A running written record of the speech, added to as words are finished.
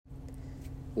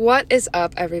What is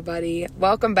up, everybody?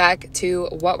 Welcome back to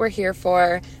What We're Here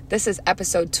For. This is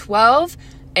episode 12,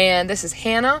 and this is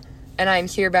Hannah, and I'm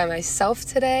here by myself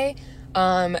today.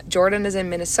 Jordan is in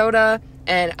Minnesota,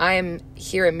 and I am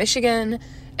here in Michigan,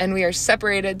 and we are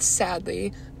separated,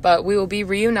 sadly, but we will be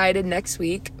reunited next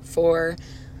week for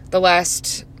the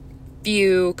last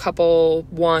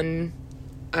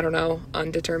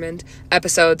undetermined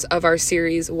episodes of our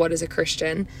series, What is a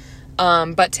Christian?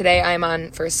 But today I'm on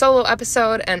for a solo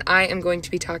episode, and I am going to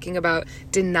be talking about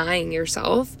denying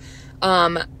yourself,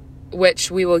 which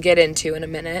we will get into in a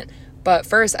minute. But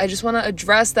first, I just want to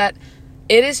address that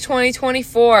it is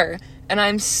 2024, and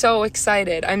I'm so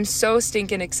excited. I'm so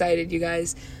stinking excited, you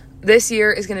guys. This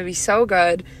year is going to be so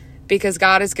good because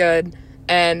God is good,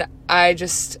 and I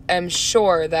just am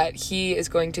sure that He is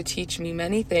going to teach me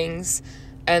many things,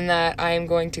 and that I am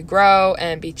going to grow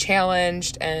and be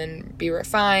challenged and be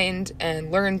refined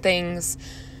and learn things.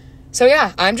 So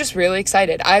yeah, I'm just really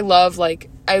excited. I love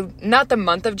not the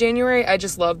month of January, I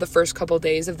just love the first couple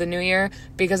days of the new year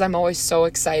because I'm always so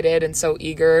excited and so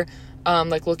eager,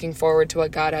 looking forward to what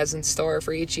God has in store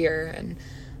for each year. And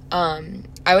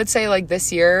I would say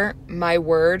this year, my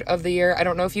word of the year, I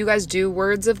don't know if you guys do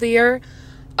words of the year,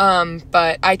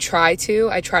 but I try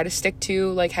to stick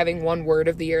to having one word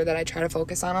of the year that I try to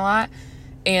focus on a lot.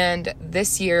 And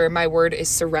this year, my word is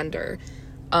surrender.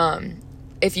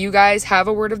 If you guys have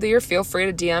a word of the year, feel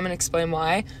free to DM and explain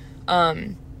why.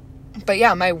 But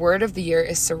yeah, my word of the year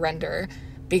is surrender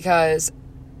because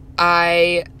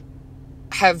I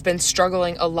have been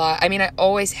struggling a lot. I mean, I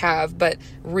always have, but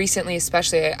recently,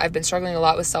 especially, I've been struggling a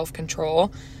lot with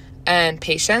self-control and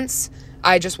patience.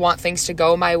 I just want things to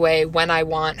go my way when I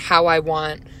want, how I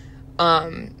want.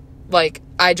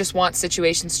 I just want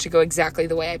situations to go exactly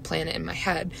the way I plan it in my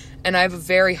head. And I have a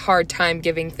very hard time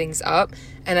giving things up,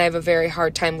 and I have a very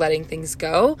hard time letting things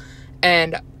go.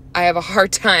 And I have a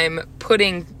hard time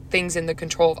putting things in the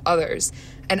control of others.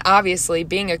 And obviously,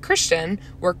 being a Christian,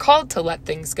 we're called to let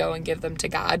things go and give them to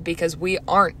God because we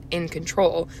aren't in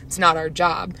control. It's not our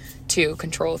job to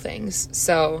control things.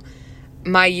 So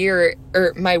my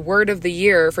word of the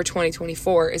year for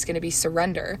 2024 is going to be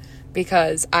surrender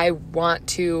because I want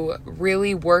to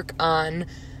really work on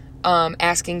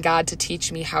asking God to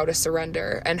teach me how to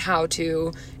surrender and how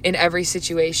to, in every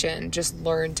situation, just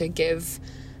learn to give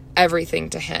everything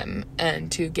to Him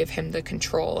and to give Him the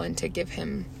control and to give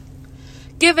Him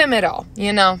it all,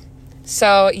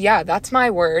 So yeah, that's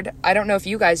my word. I don't know if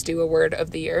you guys do a word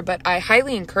of the year, but I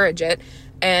highly encourage it,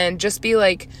 and just be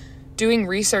doing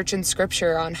research in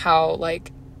scripture on how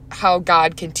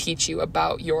God can teach you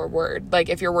about your word.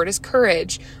 If your word is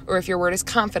courage, or if your word is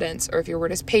confidence, or if your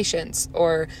word is patience,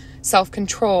 or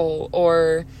self-control,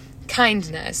 or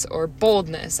kindness, or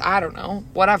boldness, I don't know,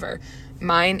 whatever.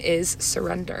 Mine is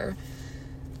surrender.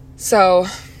 So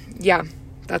yeah,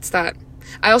 that's that.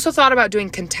 I also thought about doing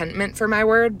contentment for my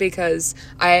word because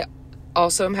I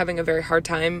also am having a very hard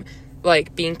time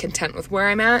being content with where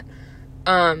I'm at.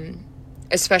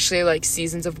 Especially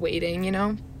seasons of waiting,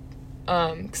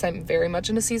 because I'm very much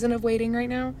in a season of waiting right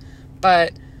now.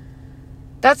 But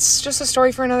that's just a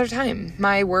story for another time.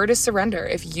 My word is surrender.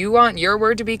 If you want your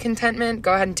word to be contentment,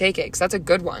 go ahead and take it, because that's a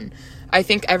good one. I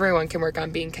think everyone can work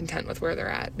on being content with where they're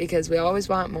at because we always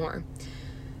want more.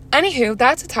 Anywho,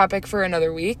 that's a topic for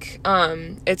another week.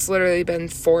 It's literally been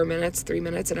 3 minutes,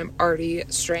 and I'm already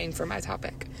straying from my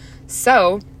topic.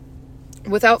 So,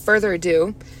 without further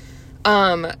ado,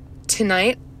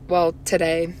 today,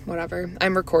 whatever,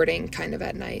 I'm recording kind of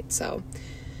at night, so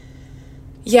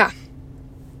yeah,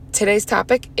 today's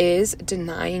topic is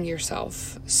denying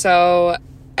yourself. So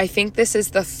I think this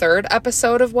is the 3rd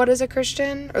episode of What is a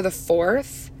Christian, or the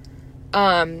 4th,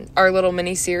 our little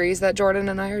mini series that Jordan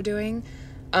and I are doing.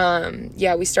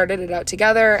 We started it out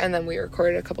together, and then we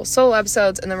recorded a couple solo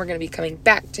episodes, and then we're going to be coming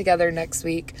back together next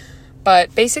week.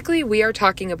 But basically, we are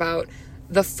talking about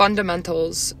the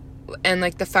fundamentals and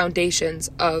the foundations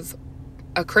of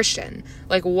a Christian.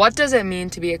 What does it mean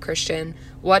to be a Christian?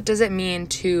 What does it mean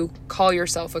to call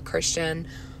yourself a Christian?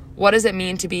 What does it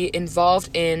mean to be involved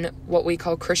in what we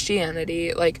call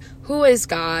Christianity? Who is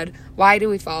God? Why do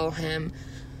we follow Him?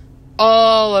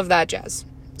 All of that jazz.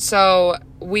 So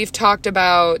we've talked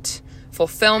about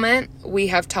fulfillment. We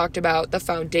have talked about the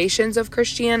foundations of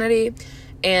Christianity.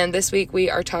 And this week I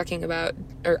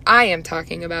am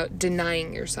talking about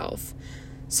denying yourself.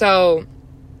 So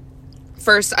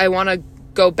first, I want to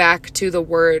go back to the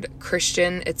word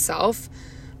Christian itself.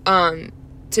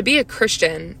 To be a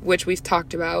Christian, which we've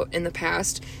talked about in the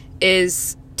past,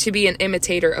 is to be an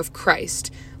imitator of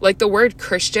Christ. The word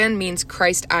Christian means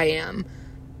Christ I am.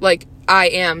 I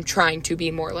am trying to be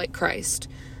more like Christ.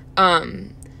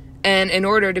 And in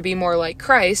order to be more like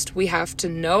Christ, we have to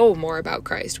know more about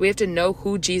Christ. We have to know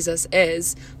who Jesus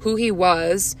is, who he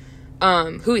was,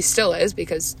 who he still is,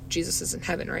 because Jesus is in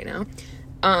heaven right now.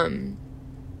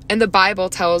 And the Bible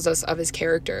tells us of his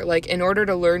character. Like, in order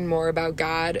to learn more about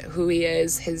God, who he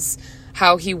is,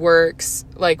 how he works,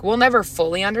 like, we'll never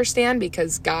fully understand,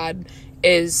 because God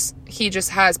he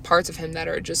just has parts of him that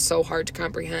are just so hard to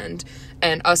comprehend.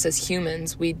 And us as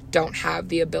humans, we don't have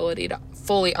the ability to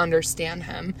fully understand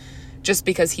him, just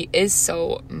because he is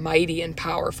so mighty and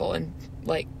powerful. And,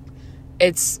 like,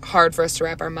 it's hard for us to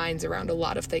wrap our minds around a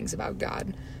lot of things about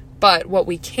God. But what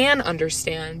we can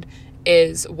understand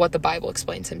is what the Bible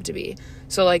explains him to be.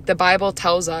 So, like, the Bible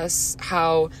tells us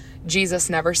how Jesus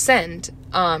never sinned,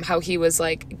 how he was,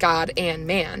 like, God and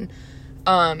man.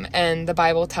 And the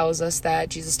Bible tells us that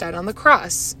Jesus died on the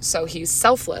cross, so he's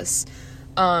selfless.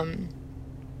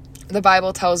 The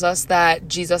Bible tells us that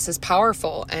Jesus is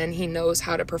powerful and he knows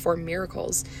how to perform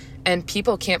miracles, and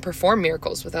people can't perform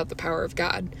miracles without the power of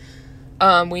God.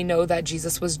 We know that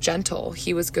Jesus was gentle.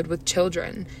 He was good with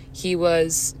children. He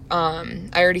was, I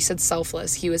already said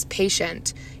selfless. He was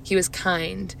patient. He was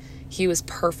kind. He was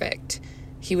perfect.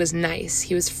 He was nice.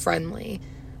 He was friendly.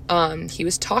 He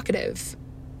was talkative.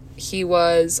 He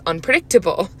was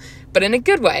unpredictable, but in a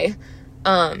good way.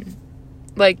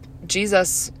 Like,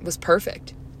 Jesus was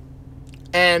perfect.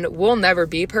 And we'll never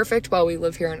be perfect while we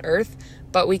live here on earth,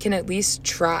 but we can at least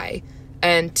try.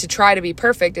 And to try to be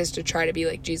perfect is to try to be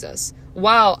like Jesus,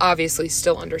 while obviously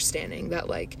still understanding that,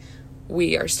 like,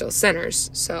 we are still sinners.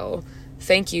 So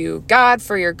thank you, God,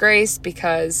 for your grace,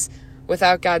 because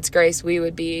without God's grace, we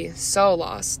would be so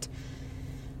lost.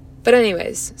 But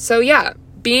anyways, so yeah,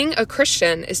 being a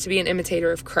Christian is to be an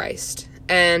imitator of Christ.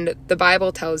 And the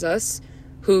Bible tells us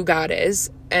who God is,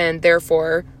 and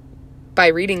therefore, by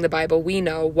reading the Bible, we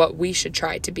know what we should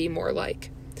try to be more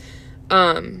like.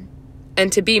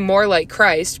 And to be more like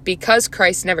Christ, because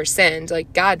Christ never sinned,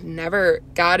 like, God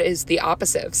is the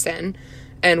opposite of sin.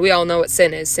 And we all know what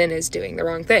sin is. Sin is doing the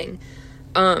wrong thing.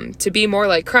 To be more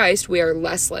like Christ, we are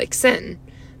less like sin.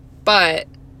 But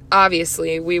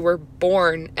obviously, we were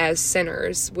born as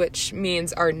sinners, which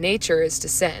means our nature is to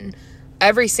sin.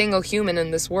 Every single human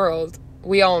in this world,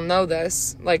 we all know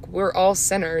this, like, we're all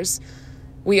sinners.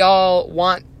 We all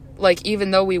want, like,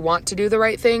 even though we want to do the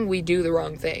right thing, we do the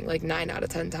wrong thing, like, 9 out of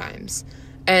 10 times.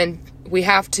 And we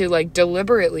have to, like,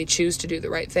 deliberately choose to do the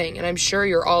right thing. And I'm sure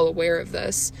you're all aware of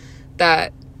this,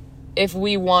 that if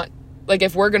we're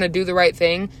going to do the right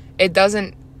thing, it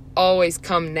doesn't always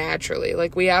come naturally.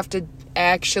 Like, we have to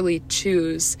actually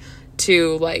choose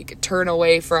to, like, turn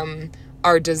away from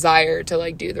our desire to,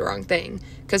 like, do the wrong thing.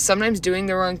 Because sometimes doing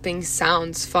the wrong thing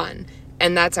sounds fun,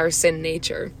 and that's our sin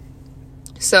nature.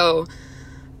 So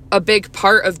a big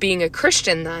part of being a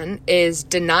Christian then is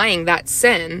denying that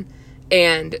sin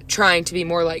and trying to be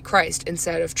more like Christ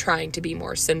instead of trying to be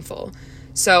more sinful.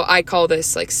 So I call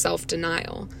this, like,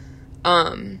 self-denial.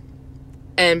 And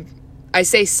I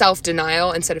say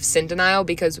self-denial instead of sin denial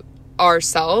because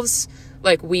ourselves,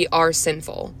 like, we are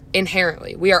sinful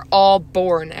inherently. We are all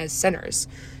born as sinners.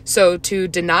 So to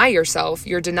deny yourself,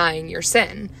 you're denying your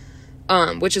sin,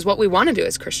 which is what we want to do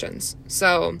as Christians.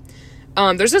 So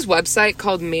there's this website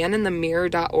called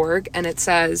maninthemirror.org, and it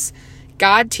says,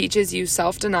 God teaches you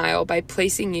self-denial by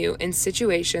placing you in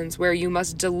situations where you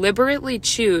must deliberately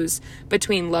choose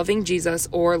between loving Jesus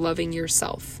or loving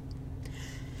yourself.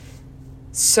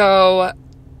 So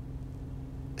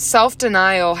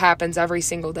self-denial happens every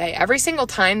single day. Every single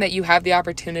time that you have the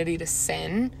opportunity to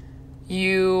sin,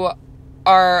 you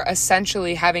are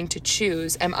essentially having to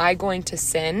choose, am I going to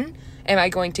sin? Am I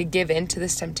going to give in to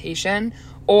this temptation?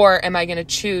 Or am I going to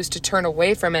choose to turn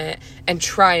away from it and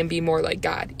try and be more like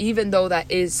God, even though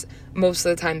that is most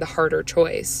of the time the harder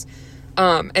choice?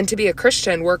 And to be a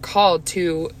Christian, we're called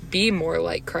to be more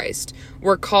like Christ.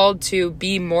 We're called to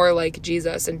be more like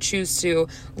Jesus and choose to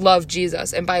love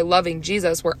Jesus. And by loving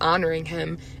Jesus, we're honoring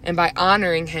him. And by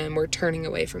honoring him, we're turning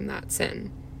away from that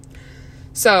sin.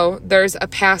 So there's a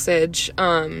passage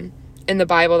in the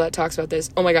Bible that talks about this.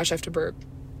 Oh my gosh, I have to burp.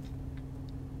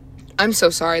 I'm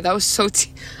so sorry. That was so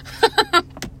that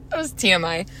was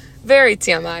TMI. Very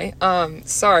TMI.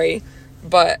 Sorry.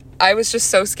 But I was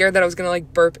just so scared that I was going to,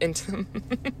 like, burp into them.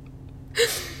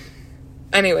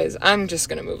 Anyways, I'm just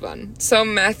going to move on. So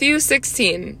Matthew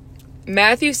 16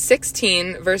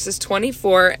 verses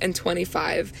 24 and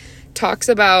 25 talks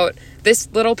about, this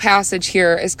little passage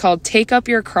here is called Take Up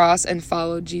Your Cross and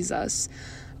Follow Jesus.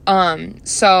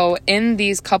 So in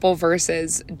these couple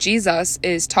verses, Jesus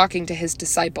is talking to his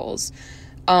disciples,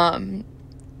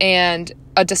 and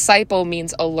a disciple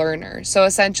means a learner. So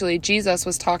essentially, Jesus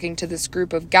was talking to this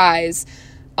group of guys,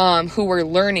 who were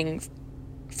learning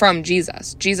from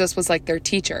Jesus. Jesus was like their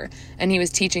teacher, and he was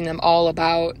teaching them all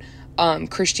about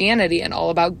Christianity and all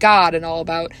about God and all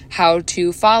about how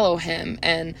to follow him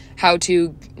and how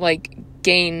to like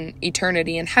gain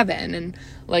eternity in heaven and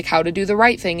like how to do the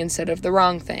right thing instead of the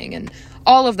wrong thing and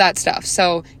all of that stuff.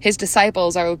 So his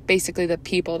disciples are basically the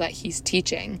people that he's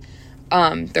teaching.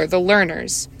 They're the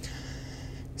learners.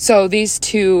 So these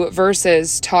two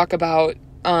verses talk about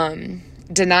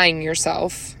denying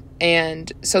yourself.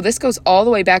 And so this goes all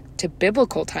the way back to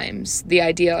biblical times, the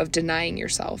idea of denying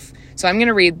yourself. So I'm going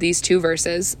to read these two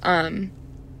verses.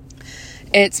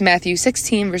 It's Matthew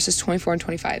 16, verses 24 and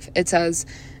 25. It says,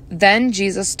 "Then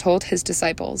Jesus told his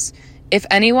disciples, 'If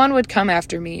anyone would come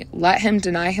after me, let him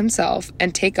deny himself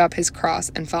and take up his cross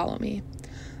and follow me.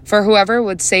 For whoever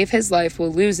would save his life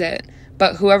will lose it,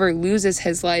 but whoever loses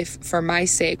his life for my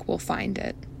sake will find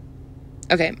it.'"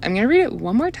 Okay, I'm going to read it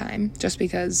one more time, just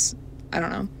because, I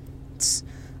don't know, it's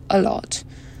a lot.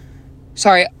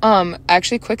 Sorry,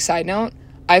 actually, quick side note,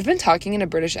 I've been talking in a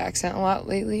British accent a lot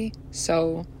lately,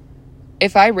 so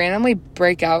if I randomly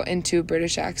break out into a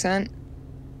British accent,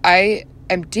 I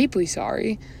am deeply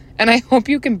sorry, and I hope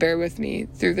you can bear with me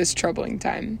through this troubling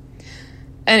time.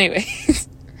 Anyways,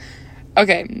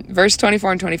 okay, verse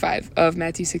 24 and 25 of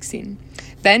Matthew 16.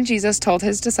 "Then Jesus told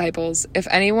his disciples, 'If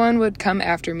anyone would come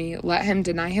after me, let him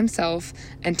deny himself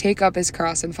and take up his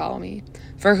cross and follow me.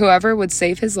 For whoever would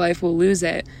save his life will lose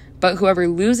it, but whoever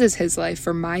loses his life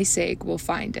for my sake will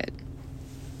find it.'"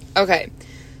 Okay,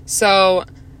 so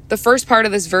the first part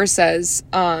of this verse says,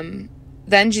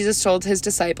 then Jesus told his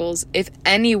disciples, "If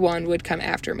anyone would come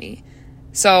after me."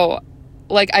 So,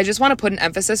 like, I just want to put an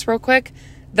emphasis real quick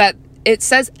that it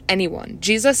says anyone.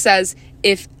 Jesus says,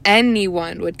 "If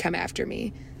anyone would come after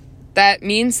me." That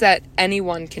means that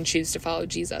anyone can choose to follow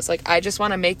Jesus. Like, I just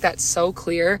want to make that so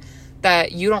clear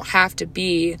that you don't have to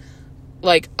be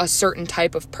like a certain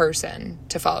type of person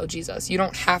to follow Jesus. You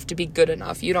don't have to be good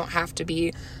enough. You don't have to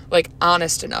be like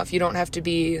honest enough. You don't have to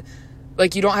be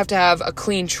like, you don't have to have a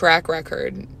clean track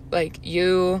record. Like,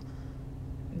 you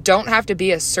don't have to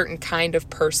be a certain kind of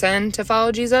person to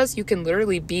follow Jesus. You can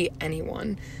literally be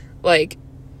anyone. Like,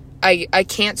 I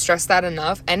can't stress that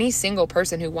enough. Any single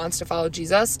person who wants to follow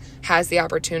Jesus has the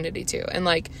opportunity to. And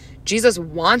like, Jesus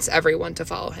wants everyone to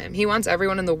follow him. He wants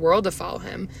everyone in the world to follow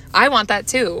him. I want that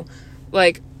too.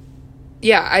 Like,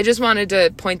 yeah, I just wanted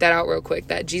to point that out real quick,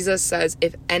 that Jesus says,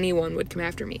 "If anyone would come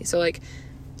after me." So like,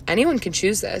 anyone can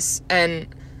choose this, and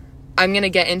I'm going to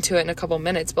get into it in a couple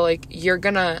minutes, but like,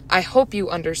 I hope you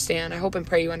understand, I hope and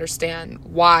pray you understand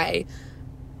why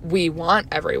we want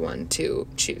everyone to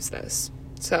choose this.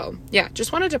 So yeah,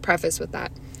 just wanted to preface with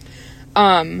that.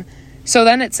 So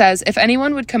then it says, "If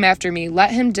anyone would come after me,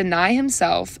 let him deny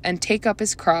himself and take up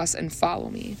his cross and follow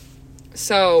me."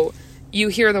 So you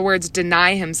hear the words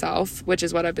deny himself, which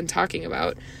is what I've been talking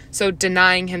about. So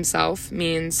denying himself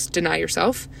means deny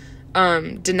yourself.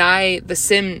 Deny the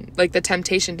sin, like the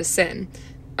temptation to sin.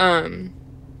 When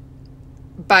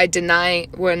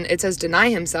it says deny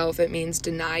himself, it means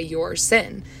deny your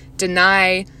sin.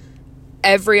 Deny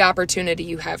every opportunity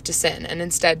you have to sin and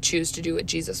instead choose to do what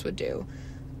Jesus would do.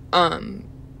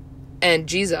 And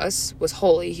Jesus was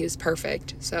holy. He was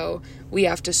perfect. So we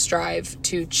have to strive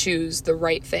to choose the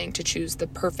right thing, to choose the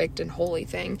perfect and holy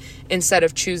thing instead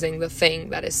of choosing the thing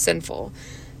that is sinful.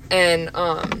 And,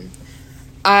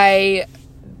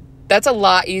 that's a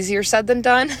lot easier said than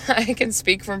done. I can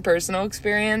speak from personal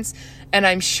experience, and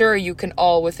I'm sure you can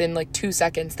all within like 2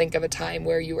 seconds think of a time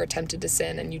where you were tempted to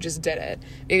sin and you just did it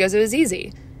because it was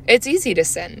easy. It's easy to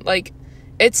sin. Like,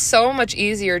 it's so much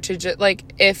easier to just, like,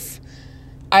 if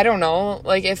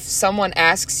someone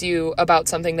asks you about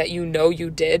something that you know you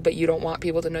did, but you don't want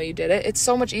people to know you did it, it's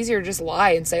so much easier to just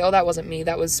lie and say, "Oh, that wasn't me,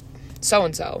 that was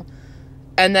so-and-so."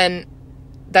 And then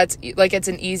that's, like, it's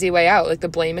an easy way out. Like, the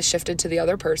blame is shifted to the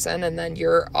other person, and then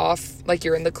you're off, like,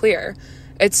 you're in the clear.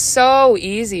 It's so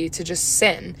easy to just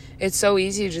sin. It's so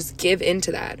easy to just give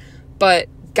into that. But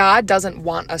God doesn't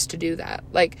want us to do that.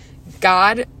 Like,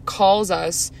 God calls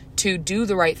us to do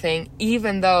the right thing,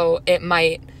 even though it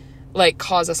might, like,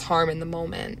 cause us harm in the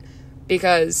moment.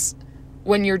 Because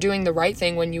when you're doing the right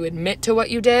thing, when you admit to what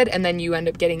you did, and then you end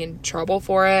up getting in trouble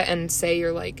for it, and say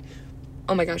you're like,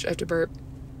 "Oh my gosh, I have to burp.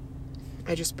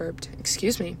 I just burped.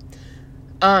 Excuse me."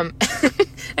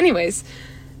 Anyways,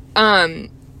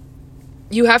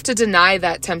 you have to deny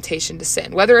that temptation to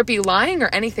sin, whether it be lying or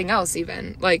anything else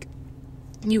even. Like,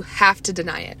 you have to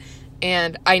deny it.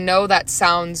 And I know that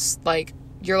sounds like,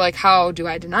 you're like, how do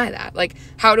I deny that? Like,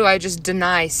 how do I just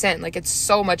deny sin? Like, it's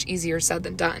so much easier said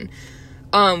than done.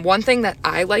 One thing that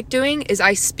I like doing is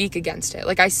I speak against it.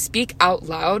 Like, I speak out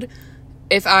loud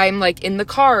if I'm like in the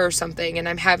car or something and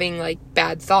I'm having like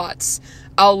bad thoughts,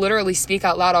 I'll literally speak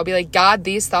out loud. I'll be like, God,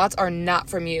 these thoughts are not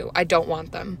from you. I don't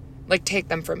want them. Like, take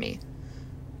them from me.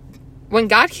 When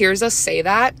God hears us say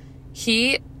that,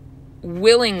 he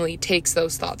willingly takes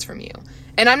those thoughts from you.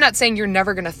 And I'm not saying you're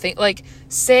never going to think, like,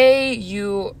 say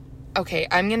you, okay,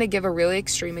 I'm going to give a really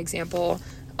extreme example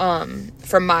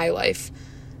from my life.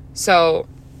 So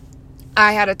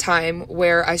I had a time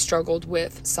where I struggled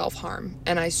with self-harm,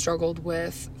 and I struggled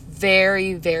with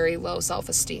very, very low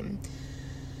self-esteem.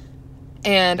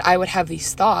 And I would have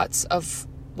these thoughts of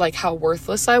like how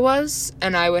worthless I was,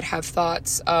 and I would have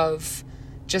thoughts of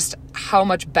just how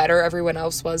much better everyone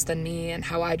else was than me, and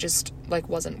how I just like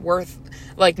wasn't worth,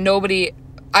 like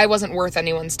I wasn't worth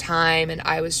anyone's time, and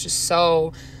I was just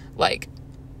so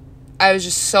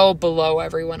below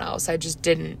everyone else.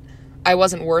 I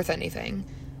wasn't worth anything.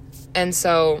 And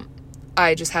so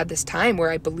I just had this time where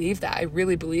I believed that. I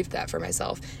really believed that for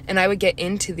myself. And I would get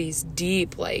into these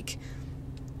deep, like,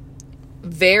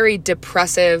 very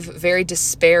depressive, very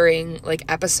despairing, like,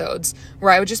 episodes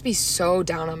where I would just be so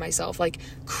down on myself, like,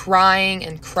 crying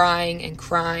and crying and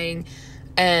crying.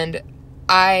 And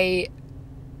I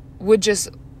would just,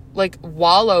 like,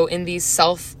 wallow in these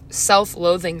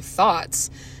self-loathing thoughts.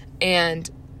 And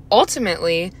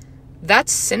ultimately,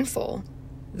 that's sinful.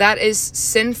 That is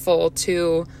sinful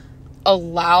to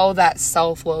allow that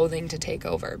self-loathing to take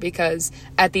over, because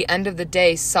at the end of the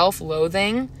day,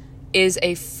 self-loathing is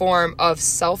a form of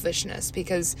selfishness,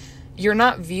 because you're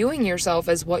not viewing yourself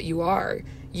as what you are.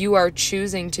 You are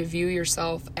choosing to view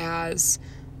yourself as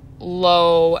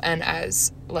low and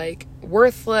as like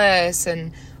worthless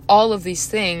and all of these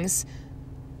things,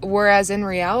 whereas in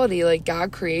reality, like,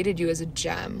 God created you as a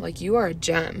gem. Like, you are a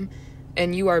gem,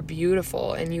 and you are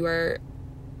beautiful, and you are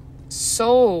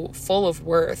so full of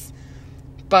worth.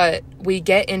 But we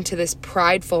get into this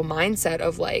prideful mindset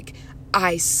of like,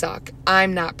 I suck,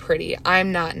 I'm not pretty,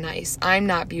 I'm not nice, I'm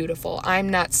not beautiful, I'm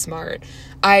not smart,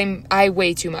 I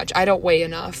weigh too much, I don't weigh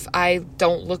enough, I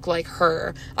don't look like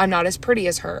her, I'm not as pretty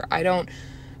as her, I don't,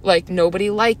 like, nobody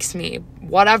likes me,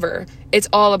 whatever. It's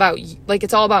all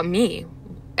about me.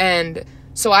 And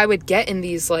so I would get in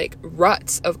these like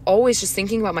ruts of always just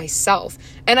thinking about myself.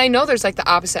 And I know there's like the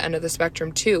opposite end of the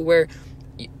spectrum too, where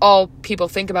all people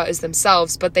think about is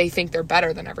themselves, but they think they're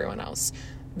better than everyone else.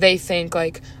 They think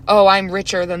like, oh, I'm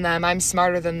richer than them, I'm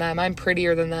smarter than them, I'm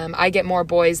prettier than them, I get more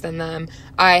boys than them,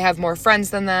 I have more friends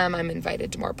than them, I'm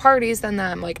invited to more parties than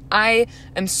them, like, I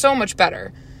am so much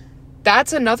better.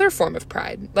 That's another form of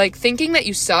pride. Like, thinking that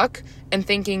you suck and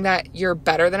thinking that you're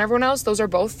better than everyone else, those are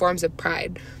both forms of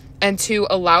pride. And to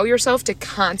allow yourself to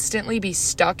constantly be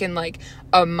stuck in like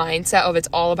a mindset of it's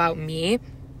all about me,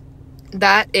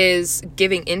 that is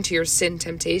giving into your sin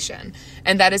temptation.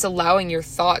 And that is allowing your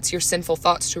thoughts, your sinful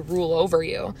thoughts, to rule over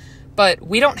you. But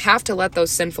we don't have to let those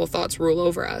sinful thoughts rule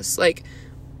over us. Like,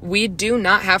 we do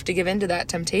not have to give into that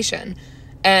temptation.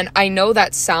 And I know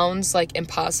that sounds like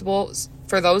impossible.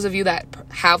 For those of you that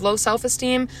have low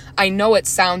self-esteem, I know it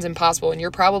sounds impossible, and you're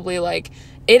probably like,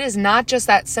 it is not just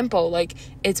that simple. Like,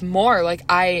 it's more like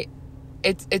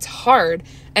it's hard.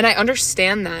 And I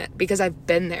understand that because I've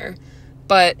been there.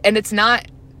 And it's not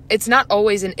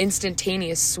always an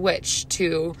instantaneous switch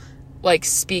to like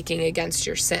speaking against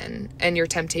your sin and your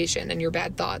temptation and your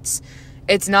bad thoughts.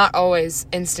 It's not always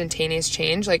instantaneous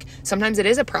change. Like, sometimes it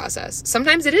is a process.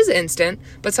 Sometimes it is instant,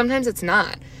 but sometimes it's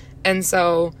not. And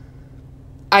so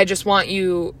I just want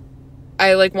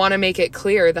to make it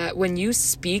clear that when you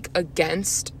speak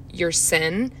against your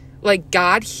sin, like,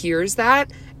 God hears that,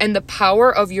 and the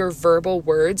power of your verbal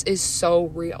words is so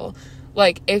real.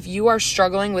 Like, if you are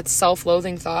struggling with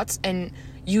self-loathing thoughts and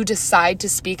you decide to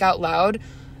speak out loud,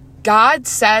 God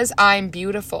says I'm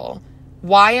beautiful.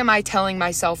 Why am I telling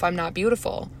myself I'm not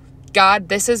beautiful? God,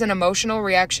 this is an emotional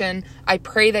reaction. I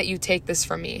pray that you take this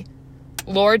from me.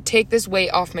 Lord, take this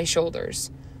weight off my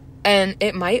shoulders. And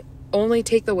it might only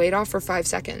take the weight off for 5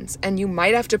 seconds, and you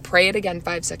might have to pray it again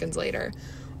 5 seconds later.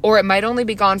 Or it might only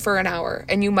be gone for an hour,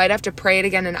 and you might have to pray it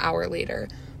again an hour later.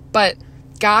 But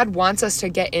God wants us to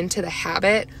get into the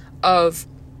habit of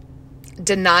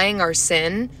denying our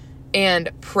sin and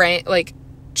praying, like,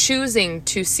 choosing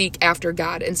to seek after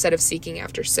God instead of seeking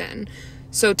after sin.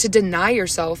 So to deny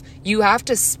yourself, you have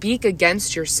to speak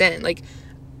against your sin. Like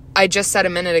I just said a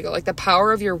minute ago, like, the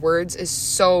power of your words is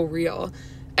so real.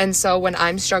 And so when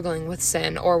I'm struggling with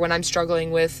sin, or when I'm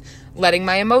struggling with letting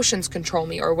my emotions control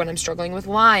me, or when I'm struggling with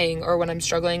lying, or when I'm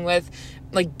struggling with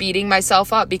like beating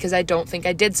myself up because I don't think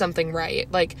I did something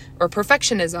right, like, or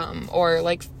perfectionism, or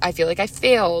like I feel like I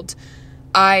failed,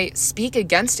 I speak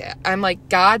against it. I'm like,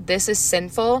 God, this is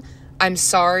sinful. I'm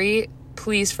sorry.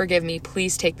 please forgive me.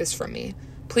 Please take this from me.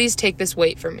 Please take this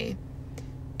weight from me.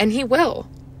 And he will,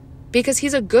 because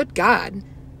he's a good God.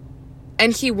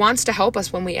 And he wants to help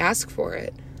us when we ask for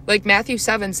it. Like Matthew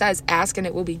 7 says, ask and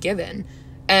it will be given.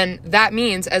 And that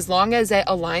means as long as it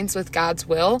aligns with God's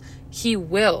will, he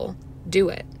will do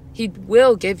it. He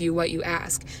will give you what you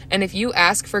ask. And if you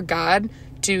ask for God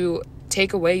to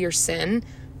take away your sin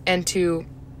and to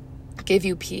give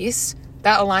you peace,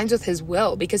 that aligns with his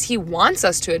will, because he wants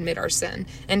us to admit our sin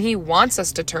and he wants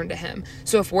us to turn to him.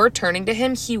 So if we're turning to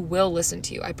him, he will listen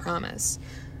to you. I promise.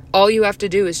 All you have to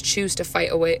do is choose to fight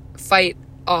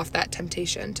off that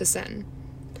temptation to sin.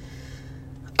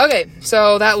 Okay,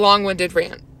 so that long-winded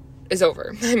rant is over.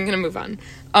 I'm going to move on.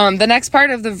 The next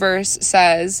part of the verse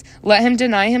says, let him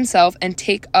deny himself and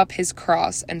take up his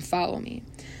cross and follow me.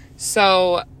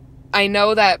 So I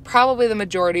know that probably the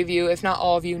majority of you, if not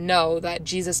all of you, know that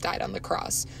Jesus died on the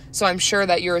cross. So I'm sure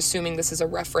that you're assuming this is a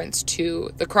reference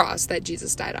to the cross that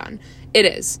Jesus died on. It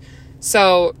is.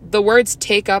 So the words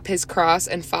take up his cross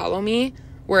and follow me,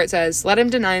 where it says, let him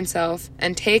deny himself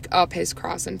and take up his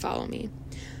cross and follow me.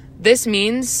 This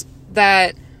means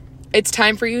that it's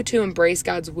time for you to embrace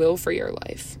God's will for your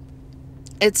life.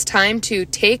 It's time to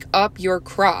take up your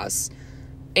cross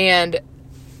and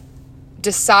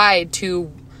decide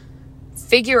to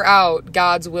figure out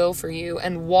God's will for you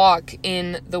and walk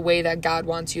in the way that God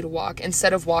wants you to walk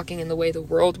instead of walking in the way the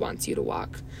world wants you to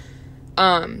walk.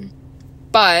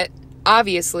 But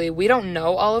obviously we don't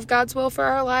know all of God's will for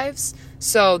our lives.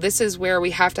 So this is where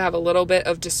we have to have a little bit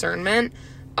of discernment.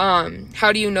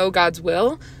 How do you know God's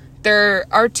will? There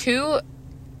are two.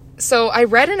 So I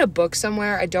read in a book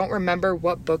somewhere, I don't remember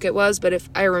what book it was, but if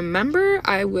I remember,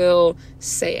 I will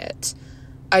say it.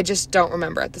 I just don't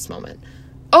remember at this moment.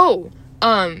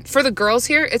 For the girls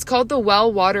here, it's called The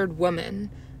Well-Watered Woman,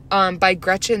 by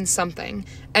Gretchen something.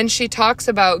 And she talks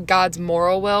about God's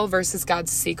moral will versus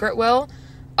God's secret will.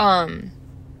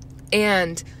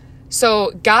 And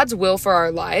so God's will for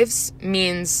our lives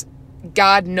means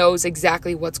God knows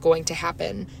exactly what's going to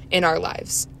happen in our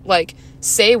lives. Like,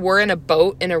 say we're in a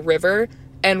boat in a river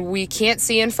and we can't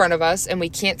see in front of us and we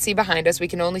can't see behind us. We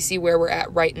can only see where we're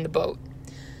at right in the boat.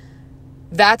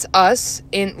 That's us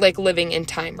in living in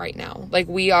time right now. Like,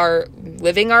 we are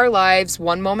living our lives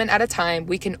one moment at a time.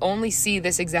 We can only see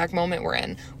this exact moment we're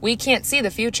in. We can't see the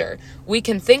future. We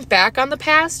can think back on the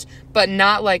past, but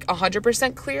not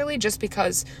 100% clearly, just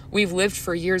because we've lived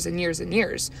for years and years and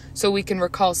years. So we can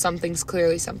recall some things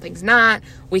clearly, some things not.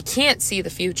 We can't see the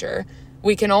future.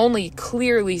 We can only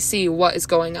clearly see what is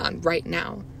going on right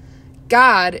now.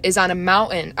 God is on a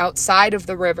mountain outside of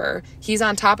the river. He's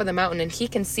on top of the mountain and he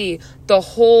can see the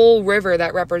whole river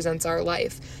that represents our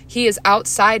life. He is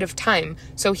outside of time,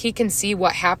 so he can see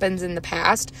what happens in the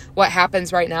past, what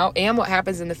happens right now, and what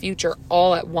happens in the future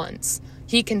all at once.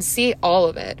 He can see all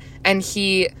of it, and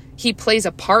he plays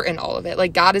a part in all of it.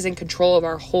 Like, God is in control of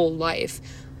our whole life.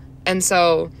 And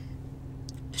so,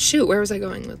 where was I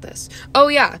going with this? Oh,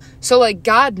 yeah. So,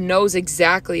 God knows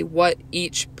exactly what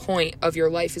each point of your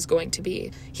life is going to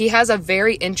be. He has a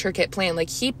very intricate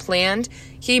plan.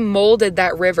 He molded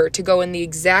that river to go in the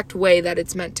exact way that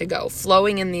it's meant to go,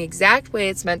 flowing in the exact way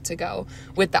it's meant to go,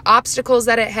 with the obstacles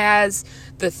that it has,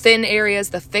 the thin areas,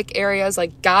 the thick areas.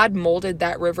 God molded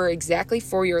that river exactly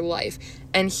for your life.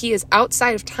 And he is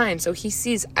outside of time, so he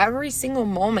sees every single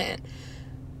moment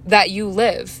that you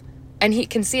live. And he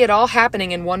can see it all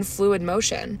happening in one fluid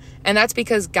motion. And that's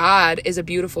because God is a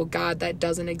beautiful God that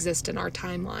doesn't exist in our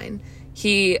timeline.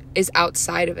 He is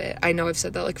outside of it. I know I've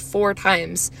said that 4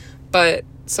 times, but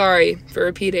sorry for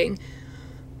repeating.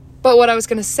 But what I was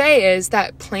going to say is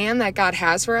that plan that God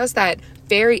has for us, that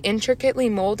very intricately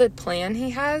molded plan he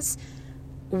has,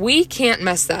 we can't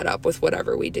mess that up with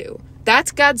whatever we do.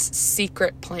 That's God's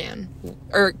secret plan,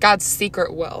 or God's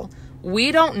secret will.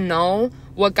 We don't know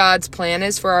what God's plan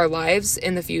is for our lives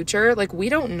in the future. We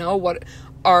don't know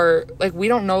we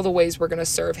don't know the ways we're going to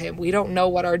serve him. We don't know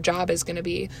what our job is going to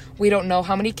be. We don't know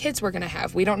how many kids we're going to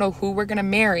have. We don't know who we're going to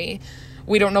marry.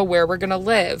 We don't know where we're going to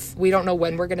live. We don't know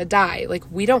when we're going to die.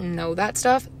 We don't know that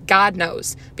stuff. God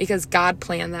knows, because God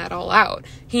planned that all out.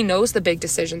 He knows the big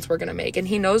decisions we're going to make, and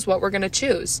he knows what we're going to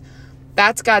choose.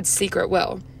 That's God's secret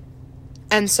will.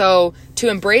 And so to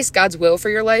embrace God's will for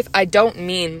your life, I don't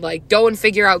mean go and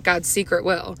figure out God's secret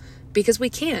will, because we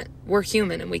can't. We're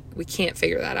human and we can't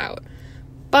figure that out.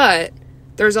 But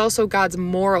there's also God's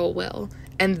moral will,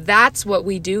 and that's what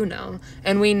we do know.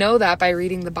 And we know that by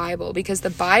reading the Bible, because the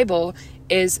Bible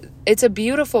it's a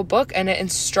beautiful book and it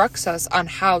instructs us on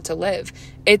how to live.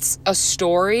 It's a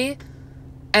story,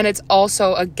 and it's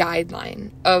also a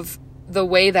guideline of the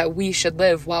way that we should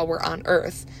live while we're on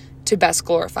earth, to best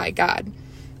glorify God.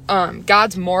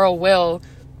 God's moral will,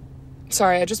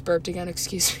 sorry, I just burped again,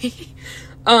 excuse me.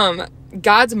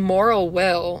 God's moral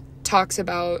will talks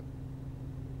about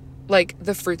like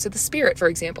the fruits of the Spirit, for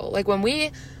example. Like when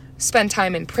we spend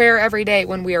time in prayer every day,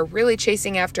 when we are really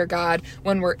chasing after God,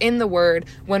 when we're in the Word,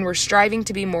 when we're striving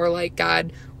to be more like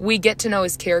God, we get to know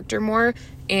His character more,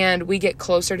 and we get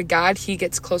closer to God. He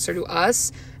gets closer to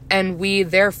us, and we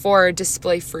therefore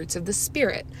display fruits of the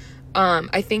Spirit.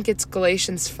 I think it's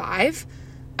Galatians 5.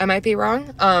 I might be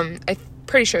wrong. I'm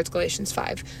pretty sure it's Galatians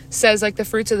 5. Says like the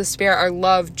fruits of the Spirit are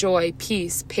love, joy,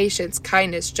 peace, patience,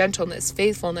 kindness, gentleness,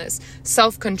 faithfulness,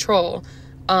 self-control.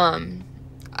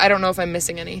 I don't know if I'm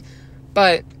missing any,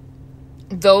 but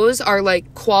those are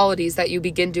like qualities that you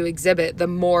begin to exhibit the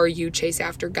more you chase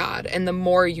after God, and the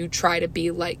more you try to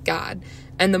be like God,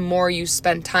 and the more you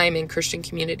spend time in Christian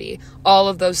community. All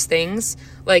of those things,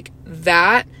 like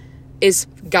that is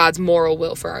God's moral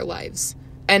will for our lives.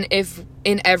 And if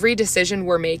in every decision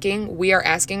we're making, we are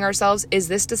asking ourselves, is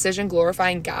this decision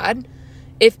glorifying God?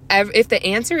 If the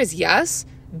answer is yes,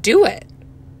 do it.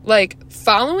 Like,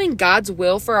 following God's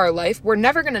will for our life, we're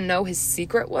never going to know His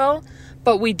secret will,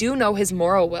 but we do know His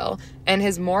moral will. And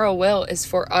His moral will is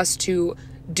for us to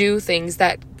do things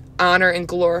that honor and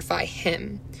glorify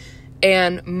Him.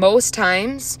 And most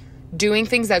times, doing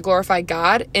things that glorify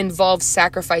God involves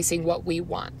sacrificing what we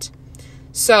want.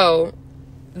 So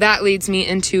that leads me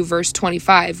into verse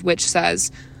 25, which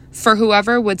says, "For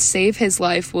whoever would save his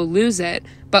life will lose it,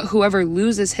 but whoever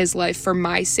loses his life for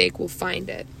my sake will find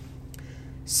it."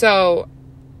 So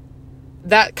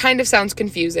that kind of sounds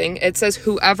confusing. It says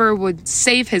whoever would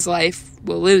save his life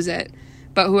will lose it,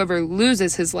 but whoever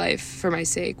loses his life for my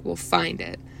sake will find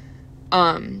it.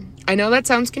 I know that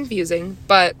sounds confusing,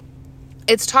 but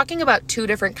it's talking about two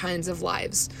different kinds of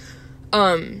lives.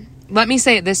 Let me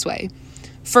say it this way.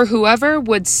 For whoever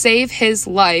would save his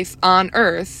life on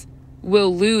earth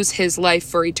will lose his life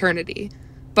for eternity,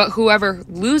 but whoever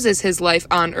loses his life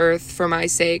on earth for my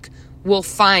sake will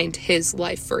find his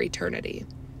life for eternity.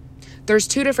 There's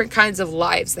two different kinds of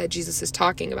lives that Jesus is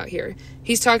talking about here.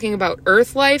 He's talking about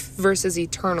earth life versus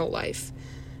eternal life.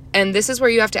 And this is where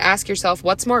you have to ask yourself,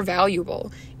 what's more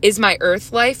valuable? Is my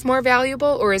earth life more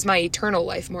valuable, or is my eternal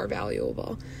life more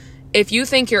valuable? If you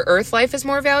think your earth life is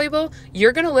more valuable,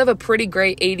 you're going to live a pretty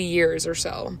great 80 years or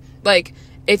so. Like,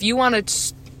 if you want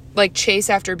to, like, chase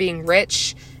after being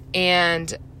rich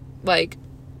and, like,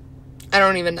 I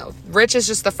don't even know. Rich is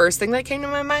just the first thing that came to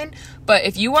my mind. But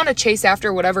if you want to chase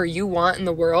after whatever you want in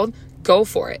the world, go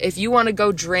for it. If you want to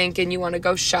go drink and you want to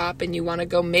go shop and you want to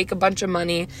go make a bunch of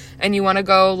money and you want to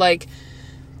go, like,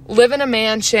 live in a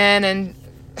mansion and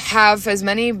have as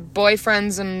many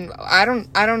boyfriends, and I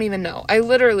don't even know. I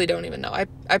literally don't even know.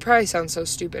 I probably sound so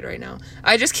stupid right now.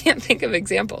 I just can't think of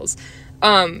examples.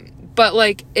 But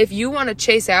like, if you want to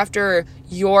chase after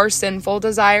your sinful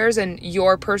desires and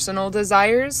your personal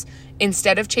desires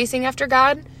instead of chasing after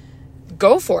God,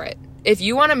 go for it. If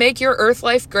you want to make your earth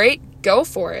life great, go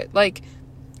for it. Like,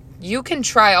 you can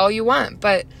try all you want,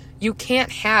 but you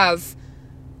can't have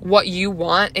what you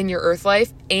want in your earth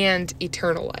life and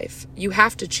eternal life. You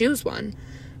have to choose one.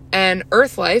 And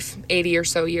earth life, 80 or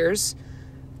so years,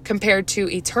 compared to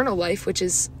eternal life, which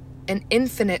is an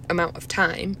infinite amount of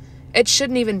time, it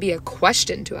shouldn't even be a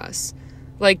question to us.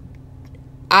 Like,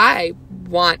 I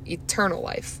want eternal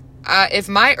life. If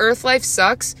my earth life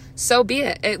sucks, so be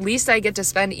it. At least I get to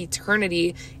spend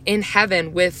eternity in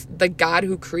heaven with the God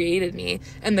who created me,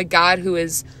 and the God who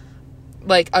is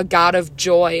like a God of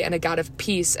joy and a God of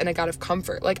peace and a God of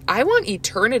comfort. Like, I want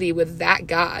eternity with that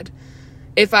God.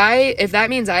 If that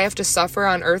means I have to suffer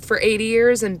on earth for 80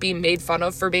 years and be made fun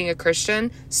of for being a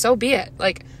Christian, so be it.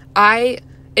 Like,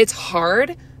 it's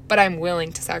hard, but I'm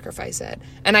willing to sacrifice it.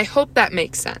 And I hope that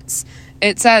makes sense.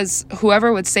 It says,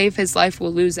 whoever would save his life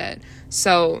will lose it.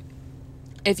 So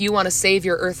if you want to save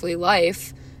your earthly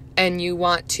life and you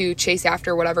want to chase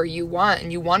after whatever you want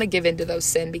and you want to give into those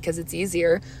sin because it's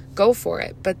easier, go for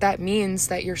it. But that means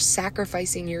that you're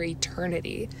sacrificing your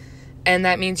eternity. And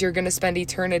that means you're going to spend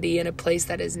eternity in a place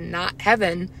that is not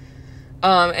heaven.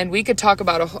 And we could talk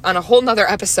about on a whole nother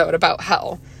episode about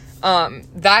hell.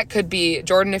 That could be,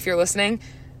 Jordan, if you're listening,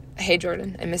 hey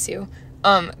Jordan, I miss you.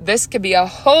 This could be a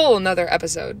whole nother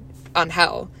episode on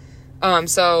hell.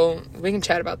 So we can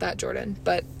chat about that, Jordan.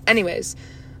 But anyways,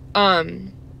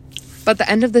 but the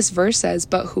end of this verse says,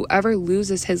 but whoever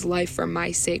loses his life for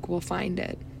my sake will find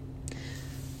it.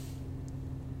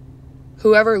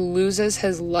 Whoever loses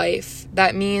his life,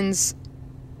 that means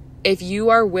if you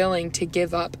are willing to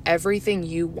give up everything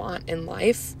you want in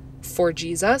life for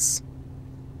Jesus,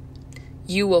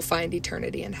 you will find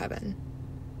eternity in heaven.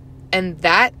 And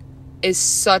that is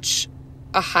such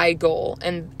a high goal,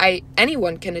 and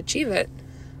anyone can achieve it,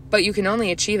 but you can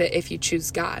only achieve it if you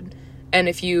choose God and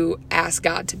if you ask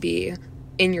God to be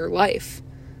in your life.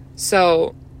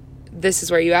 So this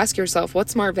is where you ask yourself,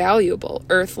 what's more valuable,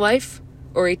 earth life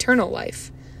or eternal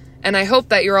life? And I hope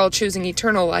that you're all choosing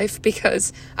eternal life,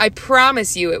 because I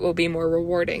promise you it will be more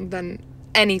rewarding than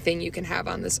anything you can have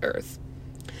on this earth.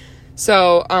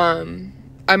 So,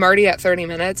 I'm already at 30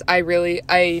 minutes. I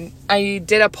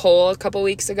did a poll a couple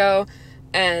weeks ago,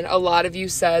 and a lot of you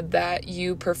said that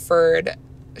you preferred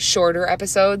shorter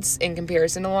episodes in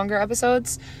comparison to longer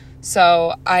episodes.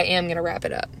 So I am going to wrap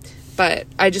it up. But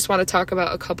I just want to talk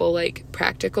about a couple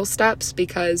practical steps,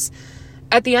 because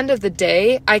at the end of the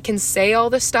day, I can say all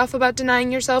this stuff about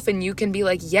denying yourself and you can be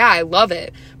like, yeah, I love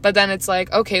it. But then it's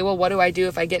like, okay, well, what do I do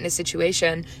if I get in a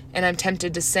situation and I'm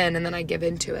tempted to sin and then I give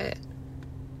into it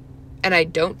and I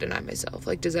don't deny myself?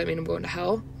 Does that mean I'm going to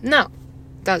hell? No,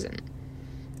 it doesn't.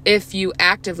 If you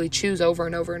actively choose over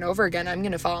and over and over again, I'm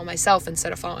going to follow myself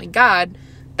instead of following God,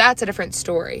 that's a different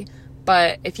story.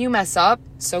 But if you mess up,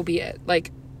 so be it.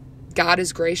 God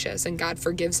is gracious and God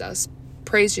forgives us.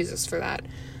 Praise Jesus for that.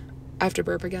 I have to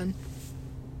burp again.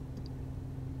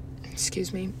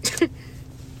 Excuse me.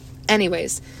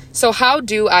 Anyways, so how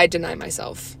do I deny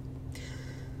myself?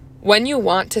 When you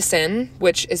want to sin,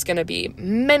 which is going to be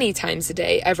many times a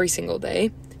day, every single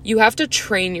day, you have to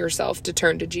train yourself to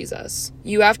turn to Jesus.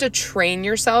 You have to train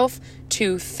yourself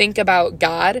to think about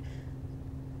God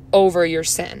over your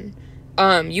sin.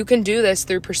 You can do this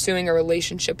through pursuing a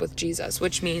relationship with Jesus,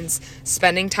 which means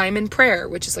spending time in prayer,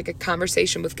 which is a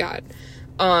conversation with God.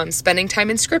 Spending time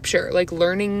in scripture,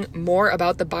 learning more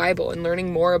about the Bible and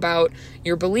learning more about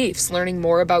your beliefs, learning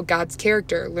more about God's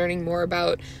character, learning more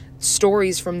about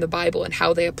stories from the Bible and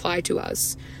how they apply to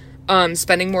us.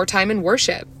 Spending more time in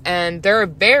worship. And there are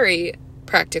very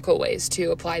practical ways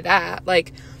to apply that.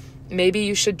 Maybe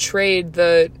you should trade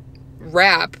the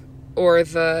rap or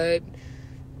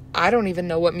I don't even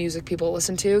know what music people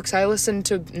listen to, because I listen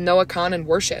to Noah Khan and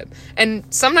worship. And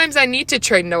sometimes I need to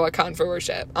trade Noah Khan for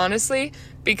worship, honestly,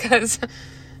 because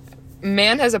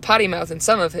man has a potty mouth in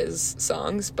some of his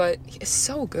songs, but he's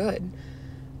so good.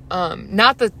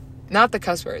 Not the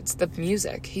cuss words, the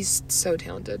music. He's so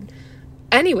talented.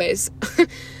 Anyways,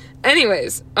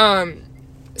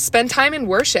 spend time in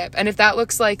worship. And if that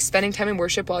looks like spending time in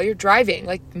worship while you're driving,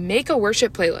 make a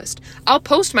worship playlist. I'll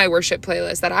post my worship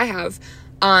playlist that I have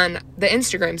on the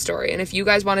Instagram story. And if you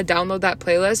guys want to download that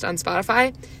playlist on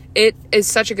Spotify, it is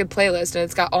such a good playlist and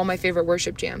it's got all my favorite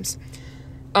worship jams.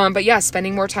 But yeah,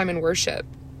 spending more time in worship,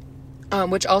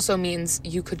 which also means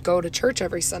you could go to church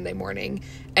every Sunday morning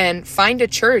and find a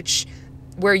church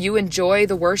where you enjoy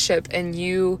the worship and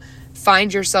you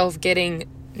find yourself getting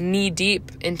knee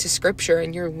deep into scripture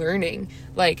and you're learning.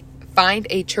 Find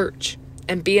a church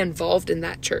and be involved in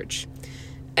that church.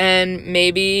 And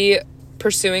maybe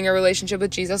pursuing a relationship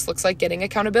with Jesus looks like getting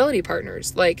accountability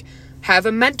partners. Have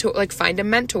a mentor, find a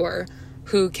mentor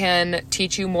who can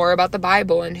teach you more about the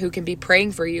Bible and who can be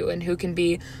praying for you and who can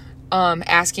be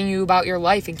asking you about your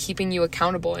life and keeping you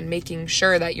accountable and making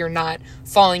sure that you're not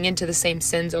falling into the same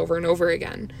sins over and over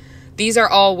again. These are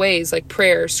all ways,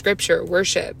 prayer, scripture,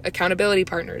 worship, accountability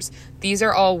partners. These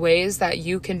are all ways that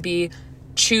you can be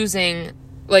choosing,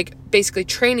 basically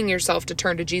training yourself to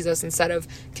turn to Jesus instead of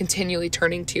continually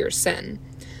turning to your sin.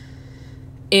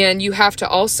 And you have to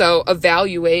also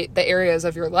evaluate the areas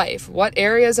of your life. What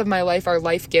areas of my life are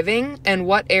life-giving and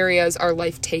what areas are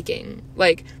life-taking?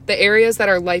 The areas that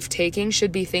are life-taking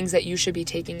should be things that you should be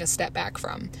taking a step back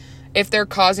from. If they're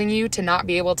causing you to not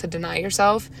be able to deny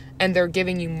yourself and they're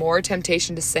giving you more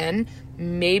temptation to sin,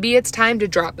 maybe it's time to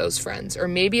drop those friends, or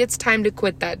maybe it's time to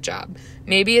quit that job.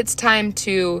 Maybe it's time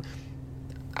to,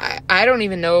 I don't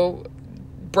even know,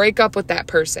 break up with that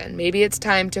person. Maybe it's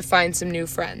time to find some new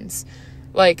friends.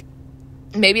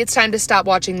 Maybe it's time to stop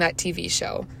watching that TV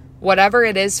show. Whatever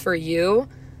it is for you,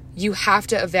 you have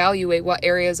to evaluate what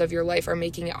areas of your life are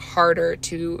making it harder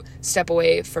to step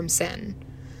away from sin.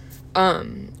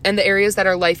 And the areas that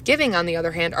are life-giving, on the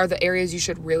other hand, are the areas you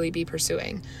should really be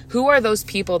pursuing. Who are those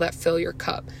people that fill your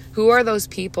cup? Who are those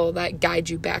people that guide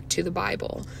you back to the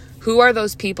Bible? Who are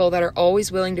those people that are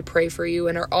always willing to pray for you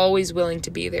and are always willing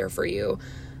to be there for you?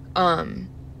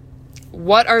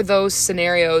 What are those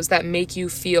scenarios that make you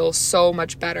feel so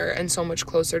much better and so much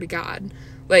closer to God?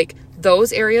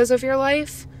 Those areas of your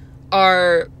life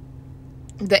are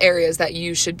the areas that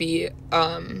you should be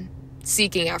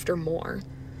seeking after more.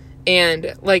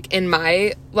 And in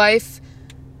my life,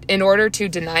 in order to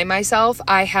deny myself,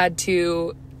 I had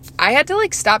to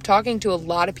stop talking to a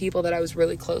lot of people that I was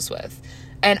really close with.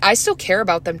 And I still care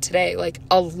about them today, like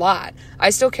a lot. I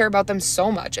still care about them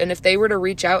so much. And if they were to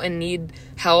reach out and need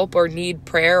help or need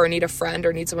prayer or need a friend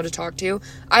or need someone to talk to,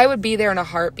 I would be there in a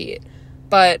heartbeat.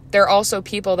 But they're also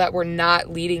people that were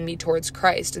not leading me towards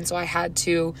Christ. And so I had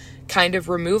to kind of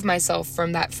remove myself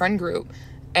from that friend group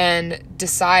and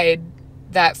decide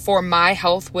that for my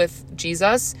health with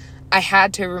Jesus, I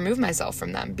had to remove myself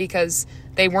from them because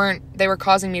they were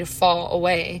causing me to fall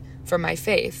away from my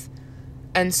faith.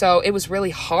 And so it was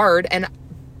really hard, and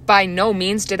by no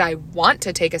means did I want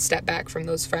to take a step back from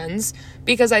those friends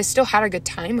because I still had a good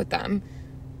time with them.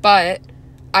 But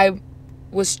I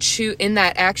was in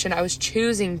that action, I was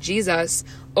choosing Jesus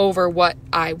over what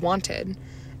I wanted.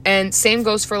 And same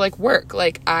goes for like work.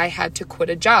 Like I had to quit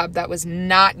a job that was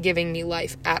not giving me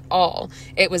life at all.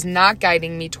 It was not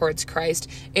guiding me towards Christ.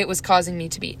 It was causing me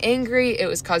to be angry. It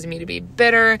was causing me to be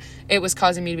bitter. It was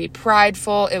causing me to be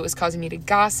prideful. It was causing me to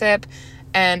gossip.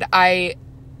 And I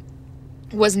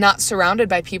was not surrounded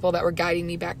by people that were guiding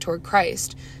me back toward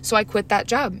Christ. So I quit that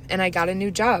job and I got a new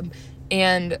job.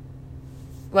 And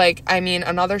like, I mean,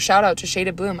 another shout out to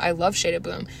Shaded Bloom. I love Shaded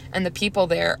Bloom. And the people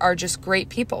there are just great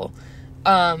people.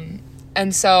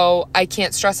 And so I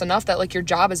can't stress enough that like your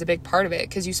job is a big part of it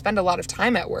because you spend a lot of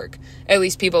time at work, at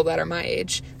least people that are my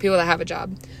age, people that have a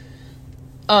job.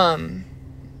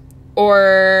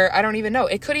 Or I don't even know.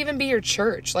 It could even be your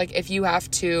church. Like if you have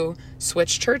to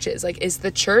switch churches, like is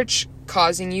the church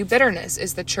causing you bitterness?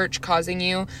 Is the church causing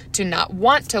you to not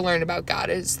want to learn about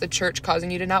God? Is the church causing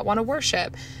you to not want to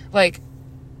worship? Like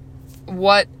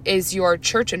what is your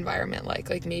church environment like?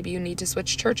 Like maybe you need to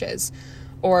switch churches.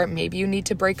 Or maybe you need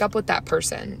to break up with that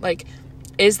person. Like,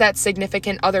 is that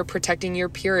significant other protecting your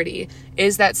purity?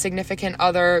 Is that significant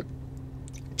other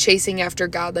chasing after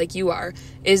God like you are?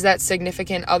 Is that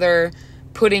significant other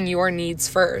putting your needs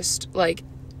first? Like,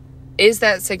 is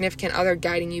that significant other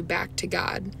guiding you back to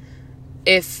God?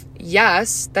 If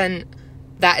yes, then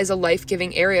that is a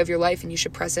life-giving area of your life and you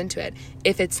should press into it.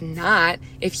 If it's not,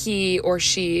 if he or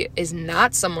she is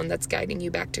not someone that's guiding you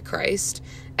back to Christ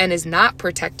and is not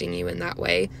protecting you in that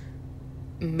way,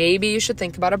 maybe you should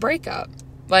think about a breakup.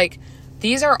 Like,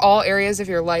 these are all areas of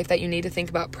your life that you need to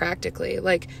think about practically.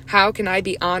 Like, how can I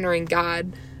be honoring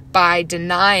God by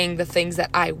denying the things that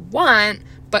I want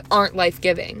but aren't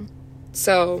life-giving?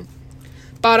 So,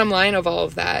 bottom line of all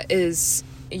of that is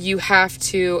you have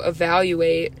to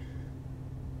evaluate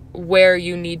where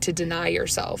you need to deny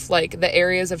yourself. Like, the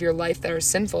areas of your life that are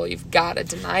sinful, you've got to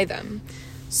deny them.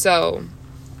 So,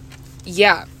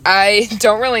 yeah, I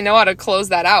don't really know how to close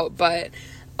that out, but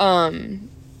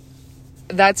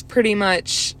that's pretty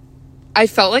much, I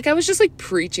felt like I was just like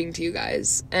preaching to you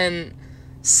guys, and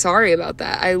sorry about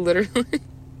that. I literally,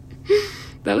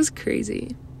 that was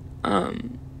crazy.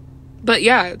 But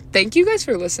yeah, thank you guys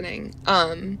for listening.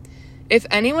 If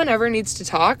anyone ever needs to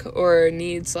talk or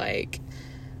needs like,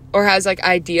 or has like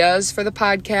ideas for the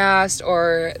podcast,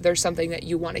 or there's something that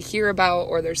you want to hear about,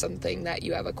 or there's something that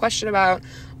you have a question about,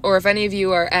 or if any of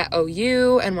you are at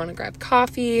OU and want to grab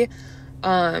coffee,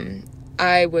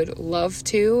 I would love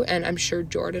to, and I'm sure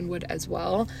Jordan would as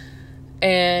well.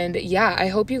 And yeah, I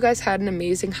hope you guys had an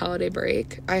amazing holiday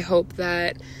break. I hope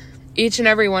that each and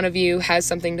every one of you has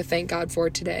something to thank God for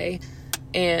today,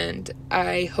 and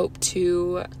I hope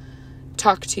to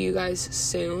talk to you guys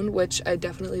soon, which I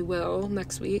definitely will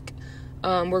next week.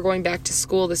 We're going back to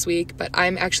school this week, but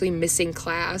I'm actually missing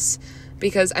class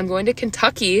because I'm going to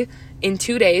Kentucky in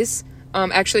 2 days.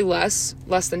 Actually less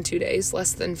than 2 days,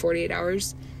 less than 48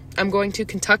 hours. I'm going to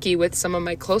Kentucky with some of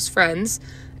my close friends,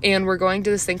 and we're going to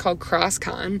this thing called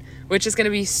CrossCon, which is going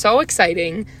to be so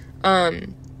exciting.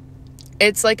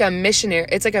 It's like a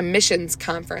missions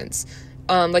conference,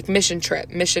 like mission trip,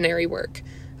 missionary work.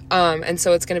 And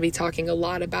so it's going to be talking a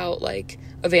lot about like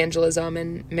evangelism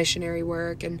and missionary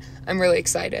work, and I'm really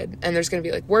excited. And there's going to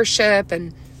be like worship,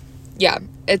 and yeah,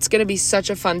 it's going to be such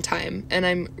a fun time, and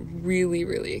I'm really,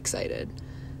 really excited.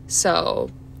 So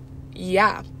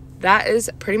yeah, that is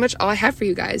pretty much all I have for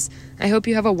you guys. I hope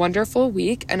you have a wonderful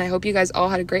week, and I hope you guys all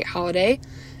had a great holiday,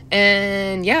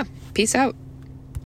 and yeah, peace out.